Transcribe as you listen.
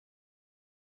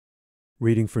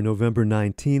Reading for November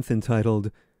 19th, entitled,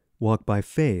 Walk by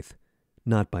Faith,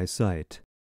 Not by Sight.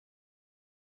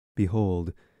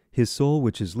 Behold, his soul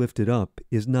which is lifted up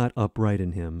is not upright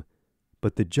in him,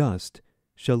 but the just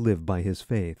shall live by his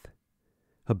faith.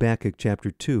 Habakkuk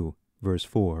chapter 2, verse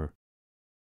 4.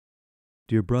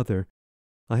 Dear brother,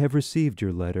 I have received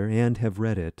your letter and have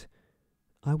read it.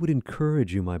 I would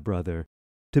encourage you, my brother,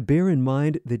 to bear in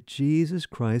mind that Jesus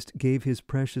Christ gave his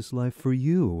precious life for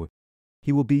you.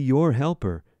 He will be your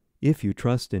helper if you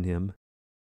trust in him.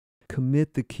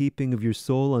 Commit the keeping of your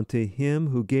soul unto him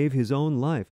who gave his own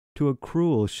life to a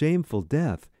cruel, shameful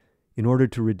death, in order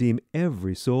to redeem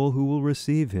every soul who will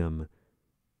receive him.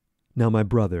 Now, my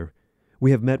brother,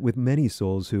 we have met with many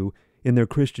souls who, in their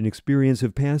Christian experience,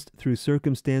 have passed through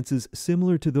circumstances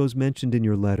similar to those mentioned in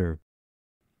your letter.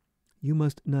 You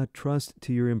must not trust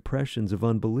to your impressions of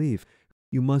unbelief.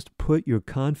 You must put your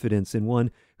confidence in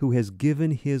one who has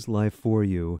given his life for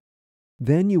you.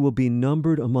 Then you will be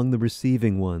numbered among the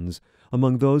receiving ones,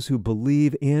 among those who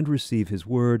believe and receive his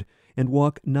word, and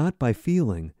walk not by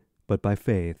feeling, but by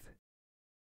faith.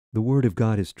 The word of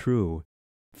God is true.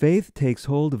 Faith takes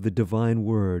hold of the divine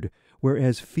word,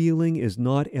 whereas feeling is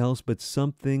naught else but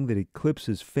something that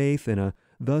eclipses faith in a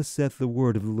 "Thus saith the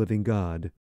word of the living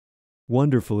God."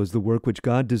 Wonderful is the work which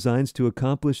God designs to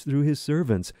accomplish through his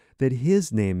servants, that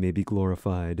his name may be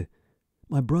glorified.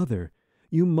 My brother,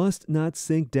 you must not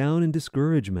sink down in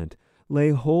discouragement.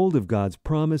 Lay hold of God's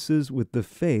promises with the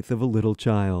faith of a little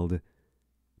child.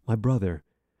 My brother,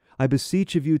 I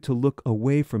beseech of you to look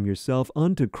away from yourself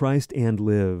unto Christ and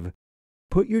live.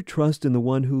 Put your trust in the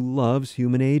one who loves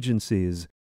human agencies.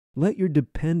 Let your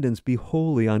dependence be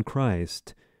wholly on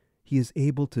Christ. He is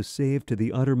able to save to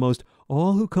the uttermost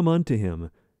all who come unto him.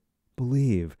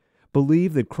 Believe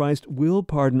that Christ will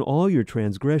pardon all your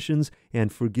transgressions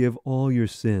and forgive all your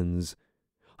sins.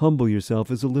 Humble yourself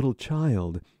as a little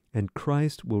child, and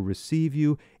Christ will receive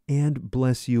you and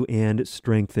bless you and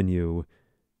strengthen you.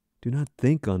 Do not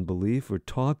think unbelief or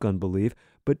talk unbelief,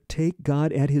 but take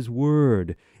God at his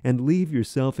word and leave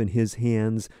yourself in his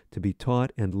hands to be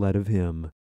taught and led of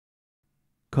him.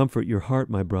 Comfort your heart,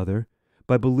 my brother,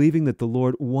 by believing that the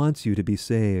Lord wants you to be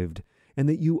saved, and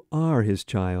that you are his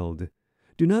child.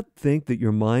 Do not think that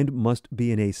your mind must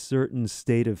be in a certain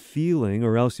state of feeling,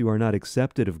 or else you are not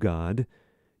accepted of God.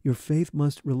 Your faith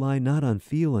must rely not on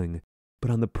feeling,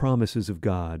 but on the promises of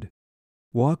God.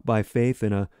 Walk by faith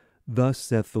in a "Thus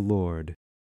saith the Lord."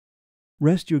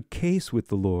 Rest your case with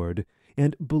the Lord,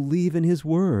 and believe in his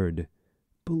word.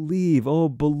 Believe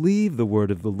the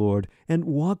word of the Lord, and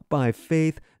walk by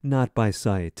faith, not by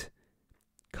sight.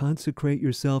 Consecrate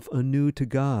yourself anew to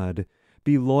God.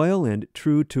 Be loyal and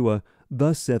true to a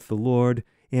 "Thus saith the Lord,"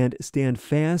 and stand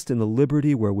fast in the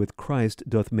liberty wherewith Christ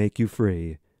doth make you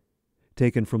free.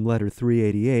 Taken from letter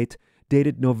 388,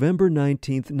 dated November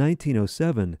 19th,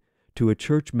 1907, to a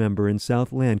church member in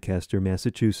South Lancaster,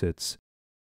 Massachusetts.